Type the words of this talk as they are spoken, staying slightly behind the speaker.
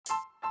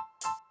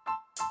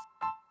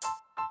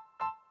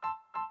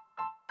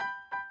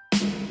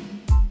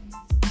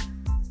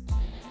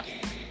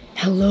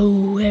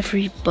Hello,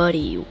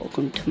 everybody.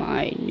 Welcome to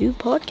my new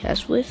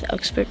podcast with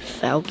Expert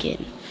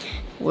Falcon.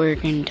 We're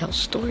going to tell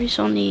stories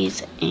on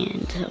these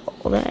and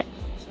all that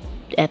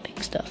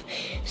epic stuff.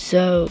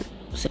 So,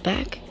 sit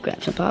back,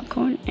 grab some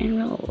popcorn, and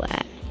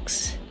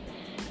relax.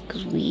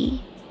 Because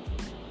we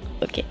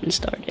are getting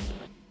started.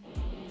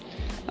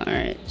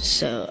 Alright,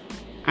 so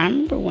I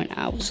remember when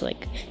I was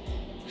like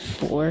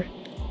 4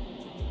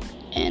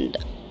 and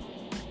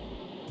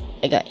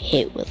I got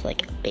hit with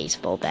like a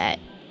baseball bat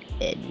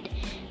and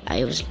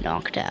I was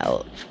knocked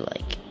out for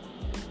like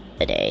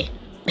a day.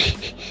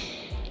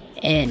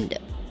 And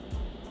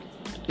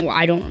well,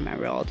 I don't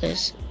remember all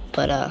this,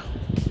 but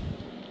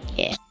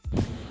yeah.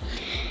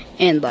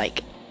 And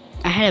like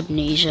I had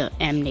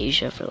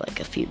amnesia for like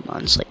a few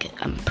months. Like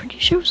I'm pretty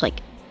sure it was like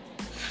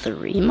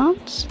 3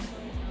 months.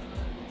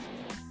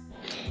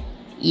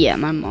 Yeah,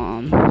 my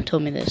mom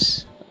told me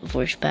this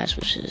before she passed,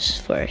 which is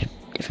for a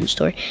different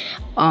story.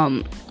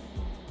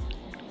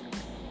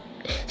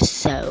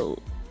 So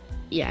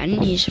yeah, I had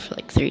amnesia for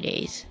like 3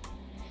 days.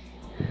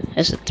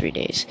 I said 3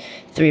 days,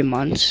 3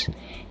 months,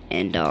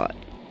 and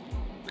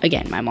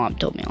again, my mom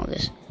told me all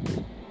this.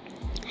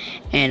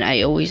 And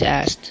I always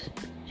asked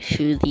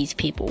who these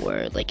people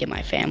were, like in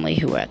my family,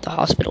 who were at the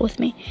hospital with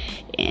me,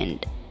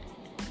 and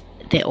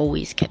they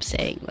always kept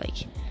saying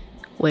like,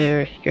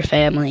 "We're your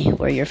family,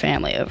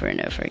 over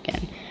and over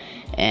again."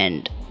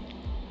 And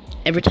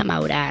every time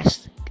I would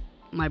ask,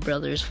 my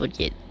brothers would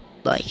get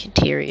like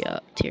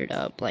teared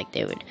up, like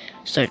they would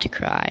start to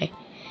cry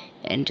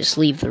and just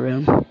leave the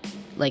room.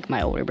 Like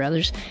my older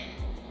brothers,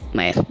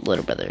 my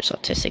little brother is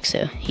autistic,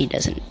 so he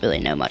doesn't really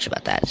know much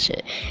about that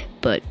shit.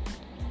 But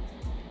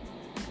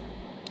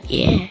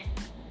yeah,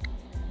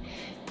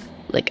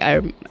 like I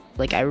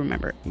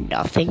remember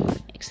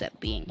nothing except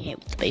being hit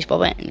with the baseball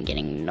bat and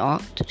getting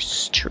knocked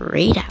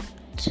straight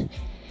out.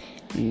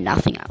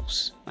 Nothing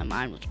else. My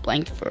mind was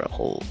blank for a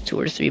whole 2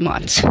 or 3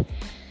 months.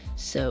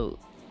 So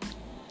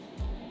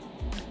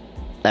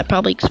that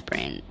probably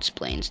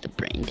explains the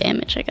brain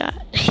damage I got.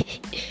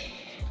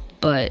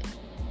 But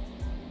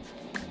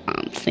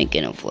I'm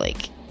thinking of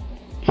like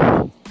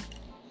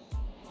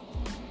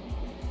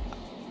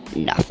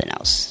nothing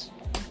else.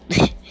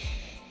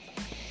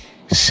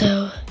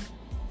 So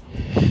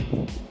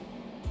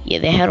yeah,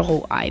 they had a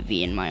whole IV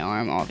in my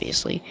arm,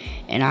 obviously,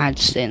 and I had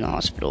to stay in the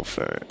hospital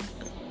for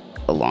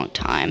a long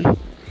time.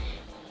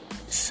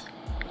 So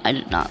I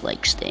did not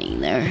like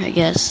staying there, I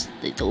guess.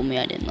 They told me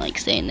I didn't like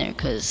staying there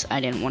because I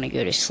didn't want to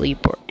go to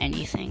sleep or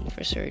anything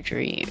for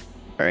surgery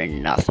or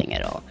nothing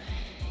at all.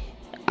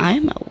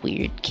 I'm a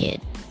weird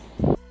kid.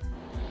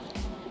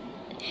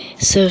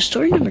 So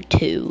story number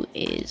 2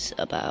 is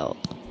about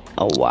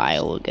a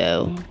while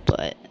ago,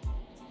 but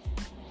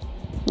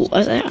it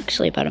was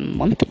actually about a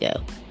month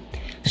ago.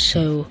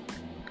 So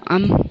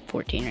I'm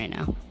 14 right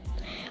now,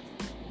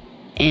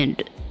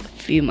 and a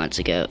few months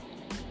ago,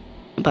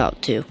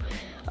 about 2,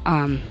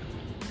 I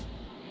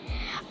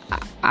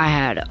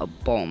had a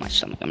ball in my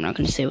stomach. I'm not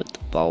going to say what the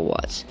ball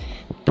was,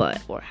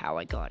 or how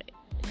I got it.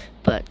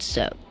 But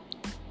so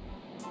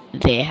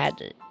they had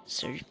to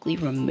surgically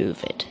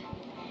remove it,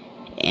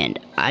 and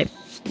I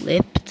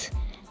flipped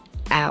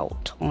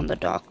out on the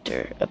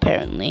doctor,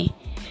 apparently.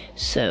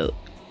 So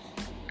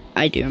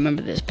I do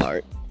remember this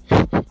part.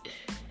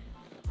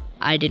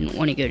 I didn't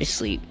want to go to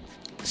sleep,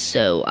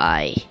 so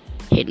I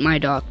hit my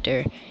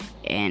doctor,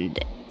 and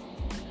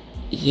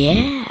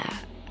yeah,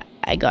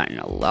 I got in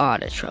a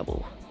lot of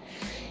trouble.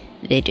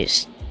 They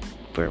just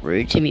were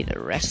rude to me the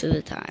rest of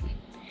the time.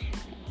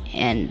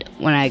 And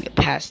when I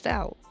passed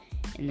out,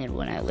 and then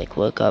when I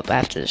woke up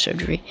after the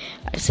surgery,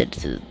 I said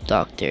to the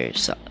doctor,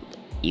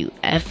 "You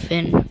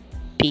effing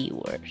B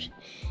word."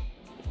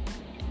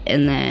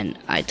 And then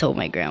I told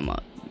my grandpa,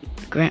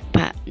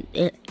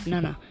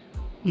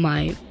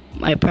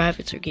 my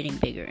privates are getting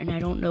bigger, and I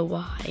don't know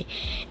why.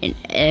 And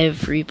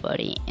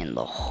everybody in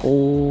the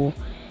whole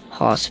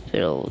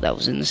hospital that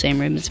was in the same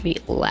room as me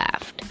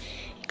laughed,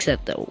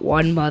 except the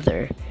one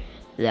mother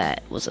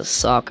that was a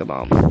soccer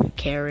mom,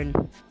 Karen.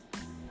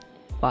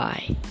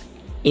 Why?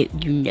 It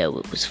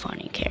was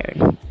funny,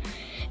 Karen.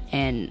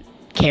 And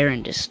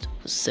Karen just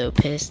was so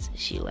pissed,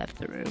 she left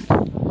the room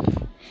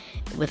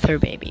with her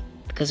baby,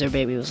 because her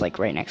baby was like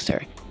right next to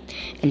her,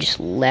 and just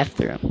left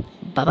the room.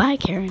 Bye-bye,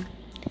 Karen.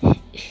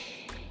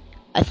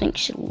 I think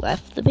she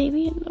left the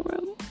baby in the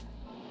room.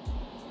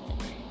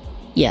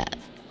 Yeah,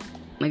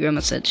 my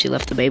grandma said she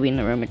left the baby in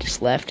the room and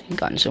just left and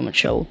got in so much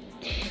trouble.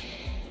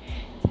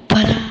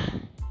 But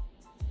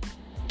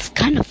it's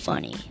kind of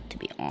funny, to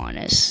be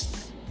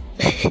honest.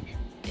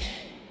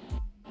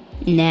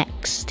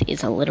 Next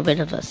is a little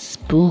bit of a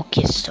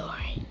spooky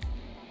story.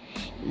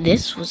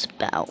 This was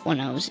about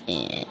when I was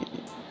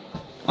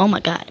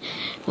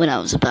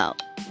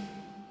about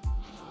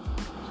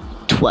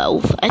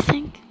 12, I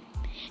think.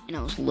 And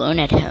I was alone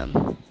at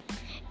home,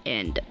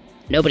 and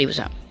nobody was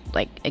home.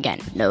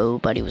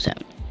 Nobody was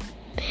home.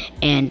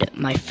 And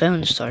my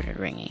phone started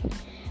ringing,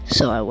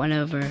 so I went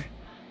over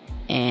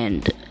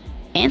and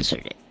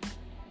answered it.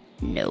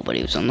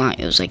 Nobody was online.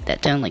 It was like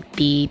that tone, like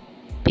beep,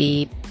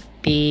 beep,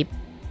 beep,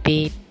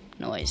 beep.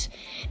 noise.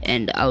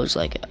 And I was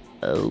like,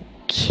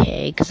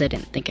 okay, because I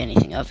didn't think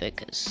anything of it,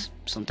 because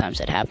sometimes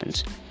that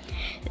happens.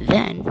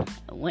 Then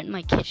I went in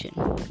my kitchen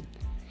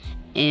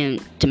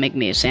and to make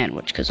me a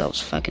sandwich, because I was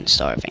fucking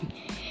starving.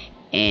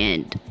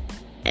 And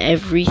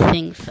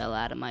everything fell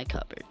out of my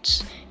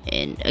cupboards.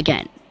 And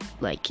again,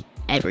 like,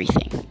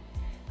 everything.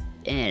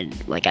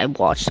 And like, I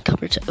watched the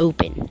cupboards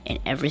open and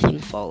everything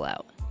fall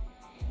out.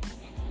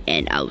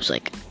 And I was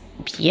like,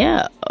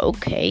 yeah,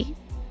 okay,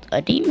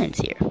 a demon's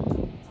here.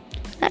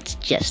 That's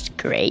just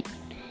great.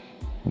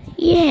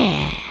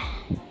 Yeah.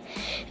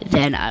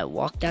 Then I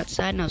walked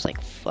outside and I was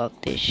like,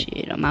 fuck this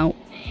shit, I'm out.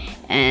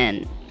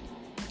 And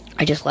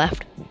I just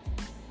left.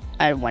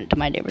 I went to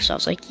my neighbor's house. I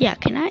was like, yeah,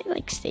 can I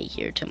like stay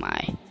here till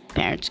my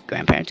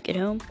grandparents get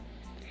home?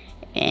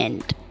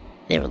 And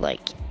they were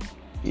like,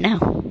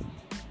 no,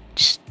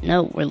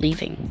 we're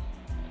leaving.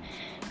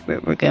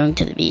 We're going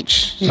to the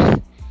beach.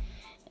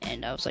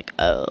 And I was like,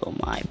 oh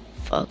my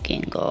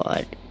fucking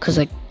god, because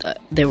like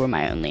they were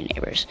my only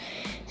neighbors.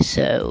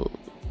 So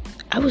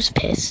I was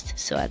pissed.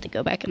 So I had to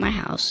go back in my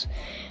house,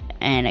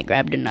 and I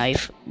grabbed a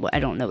knife. Well, I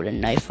don't know what a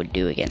knife would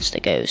do against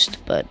a ghost,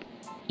 but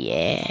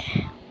yeah,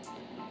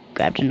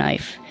 grabbed a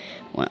knife,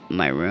 went in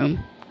my room,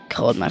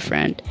 called my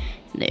friend,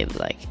 and they were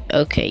like,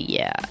 okay,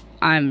 yeah,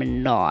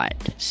 I'm not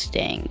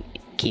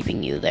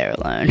keeping you there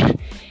alone.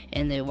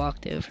 And they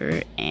walked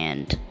over,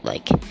 and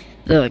like,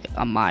 they're like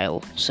a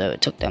mile, so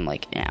it took them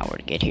like an hour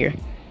to get here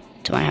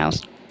to my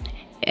house.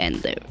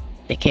 And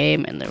they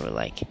came, and they were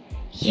like,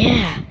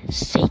 yeah,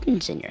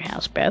 Satan's in your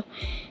house, bro.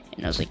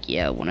 And I was like,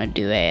 yeah, I want to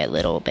do a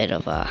little bit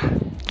of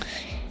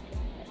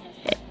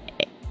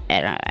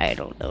and I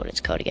don't know what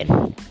it's called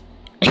again.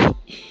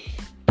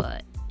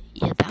 But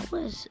yeah, that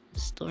was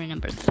story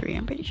number 3,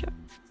 I'm pretty sure,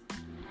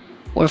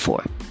 or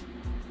 4,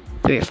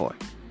 3 or 4,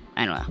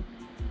 I don't know,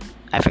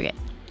 I forget.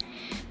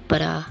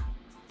 But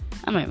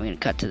I'm not even gonna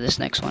cut to this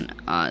next one.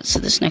 So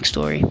this next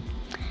story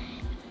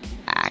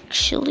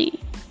actually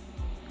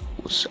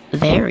was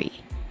very,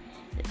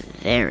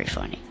 very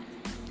funny.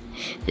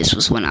 This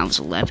was when I was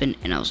 11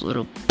 and I was a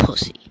little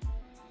pussy.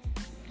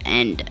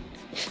 And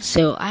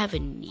so I have a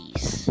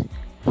niece.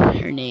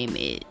 Her name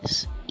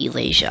is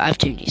Elijah. I have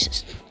 2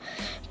 nieces.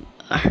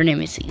 Her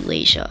name is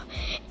Elijah,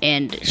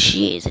 and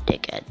she is a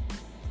dickhead.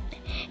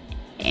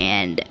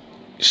 And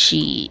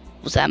she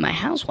was at my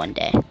house one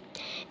day.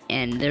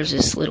 And there's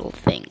this little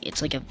thing.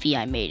 It's like a V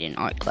I made in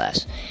art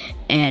class.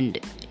 And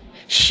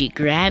she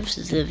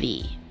grabs the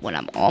V when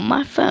I'm on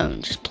my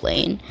phone just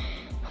playing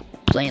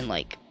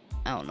like,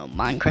 I don't know,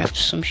 Minecraft or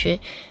some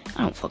shit.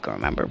 I don't fucking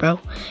remember,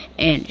 bro.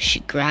 And she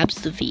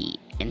grabs the V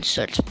and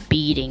starts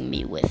beating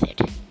me with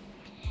it.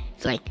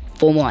 It's like,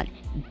 full on,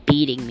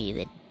 beating me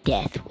to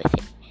death with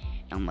it.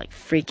 And I'm like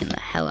freaking the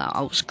hell out.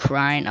 I was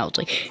crying. I was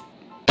like,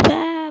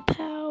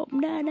 help,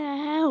 Nana,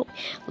 help,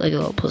 like a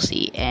little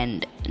pussy,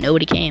 and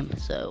nobody came.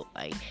 So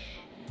I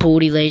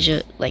pulled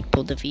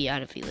the V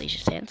out of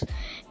Elijah's hands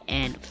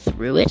and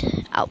threw it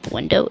out the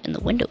window, and the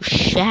window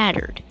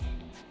shattered,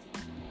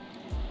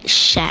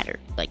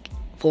 like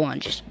full on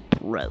just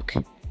broke.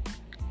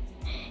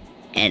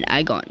 And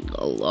I got in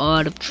a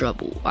lot of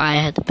trouble. I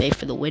had to pay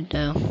for the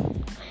window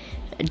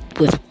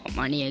with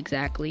money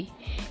exactly,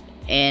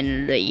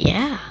 and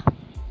yeah.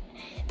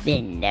 They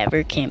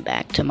never came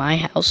back to my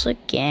house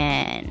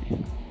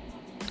again.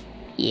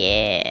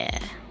 Yeah.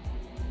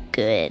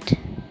 Good.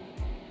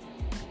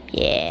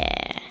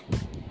 Yeah.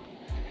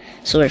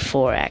 Story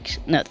 4,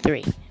 no,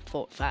 3,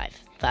 4,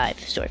 5.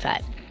 Story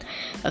 5.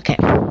 Okay.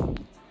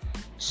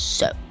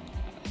 So,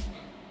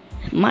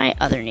 my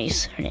other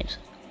niece,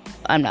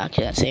 I'm not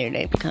gonna say her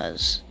name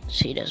because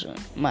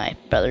my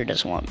brother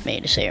doesn't want me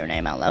to say her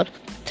name out loud.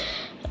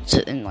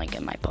 In my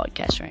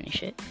podcast or any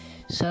shit.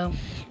 So,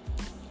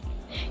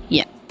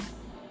 yeah.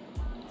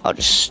 I'll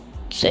just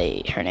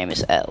say her name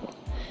is Elle.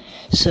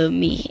 So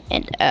me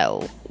and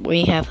Elle,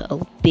 we have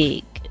a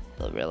big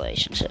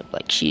relationship.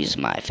 Like, she's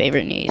my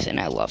favorite niece and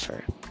I love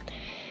her.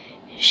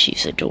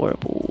 She's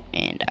adorable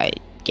and I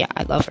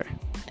love her.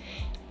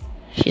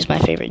 She's my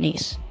favorite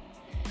niece.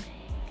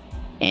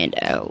 And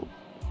Elle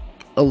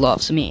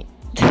loves me.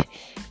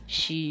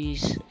 She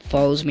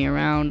follows me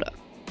around.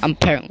 I'm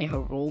apparently her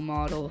role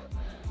model.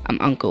 I'm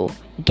Uncle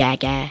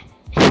Gaga.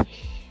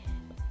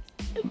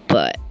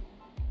 But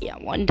yeah,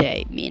 one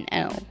day, me and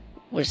Elle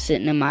were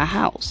sitting in my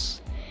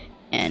house,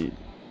 and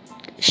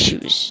she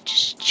was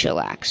just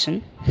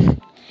chillaxing,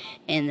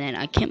 and then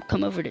I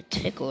come over to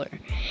tickle her,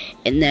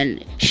 and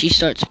then she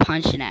starts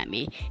punching at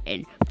me,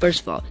 and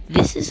first of all,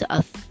 this is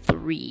a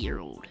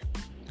 3-year-old.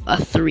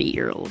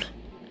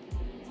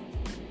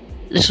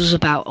 This was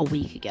about a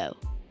week ago.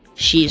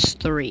 She is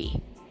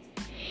 3,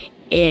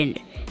 and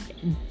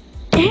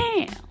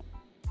damn,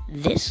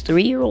 this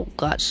 3-year-old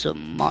got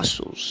some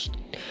muscles.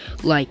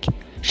 Like,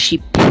 she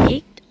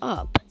picked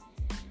up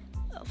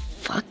a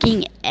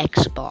fucking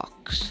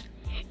Xbox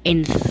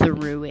and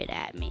threw it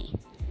at me.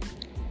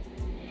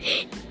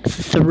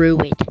 Threw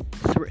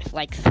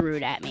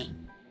it at me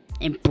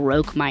and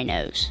broke my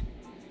nose.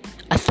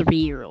 A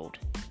 3-year-old.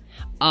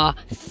 A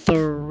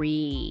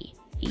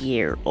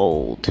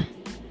 3-year-old.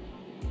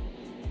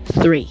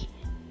 3.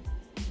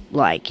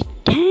 Like,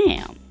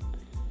 damn,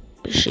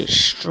 this is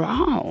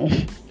strong.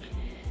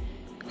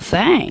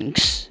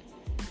 Thanks.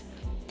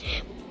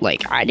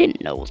 Like, I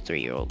didn't know a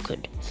 3-year-old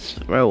could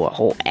throw a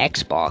whole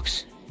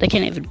Xbox. They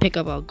can't even pick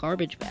up a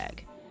garbage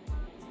bag.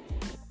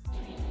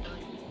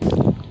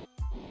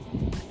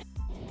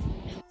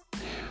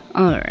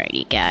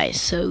 Alrighty,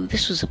 guys, so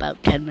this was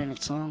about 10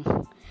 minutes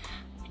long.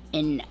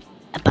 In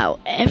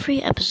about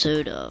every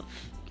episode of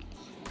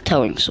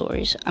Telling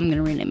Stories, I'm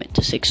gonna rename it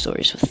to 6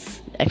 Stories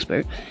with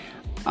Expert.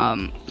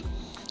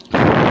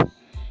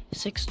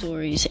 6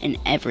 stories in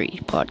every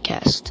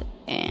podcast,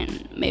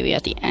 and maybe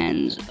at the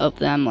end of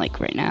them, like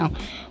right now,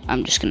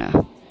 I'm just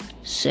gonna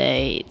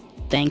say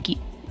thank you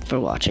for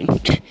watching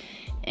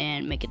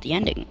and make it the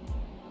ending.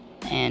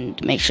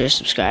 And make sure to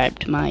subscribe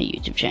to my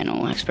YouTube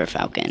channel, Expert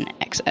Falcon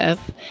XF,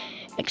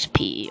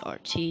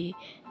 XPERT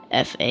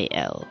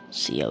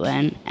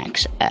FALCON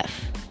XF.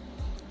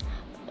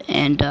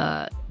 And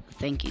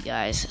thank you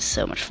guys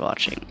so much for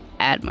watching.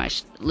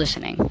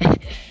 Listening.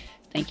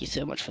 Thank you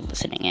so much for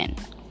listening in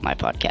my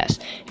podcast.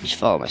 You should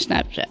follow my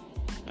Snapchat.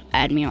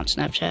 Add me on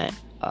Snapchat.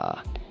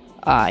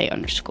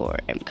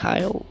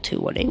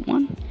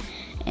 I_MKyle2181.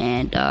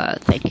 And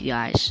thank you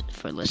guys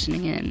for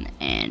listening in.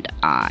 And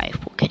I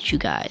will catch you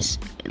guys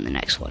in the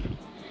next one.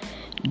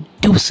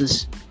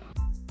 Deuces.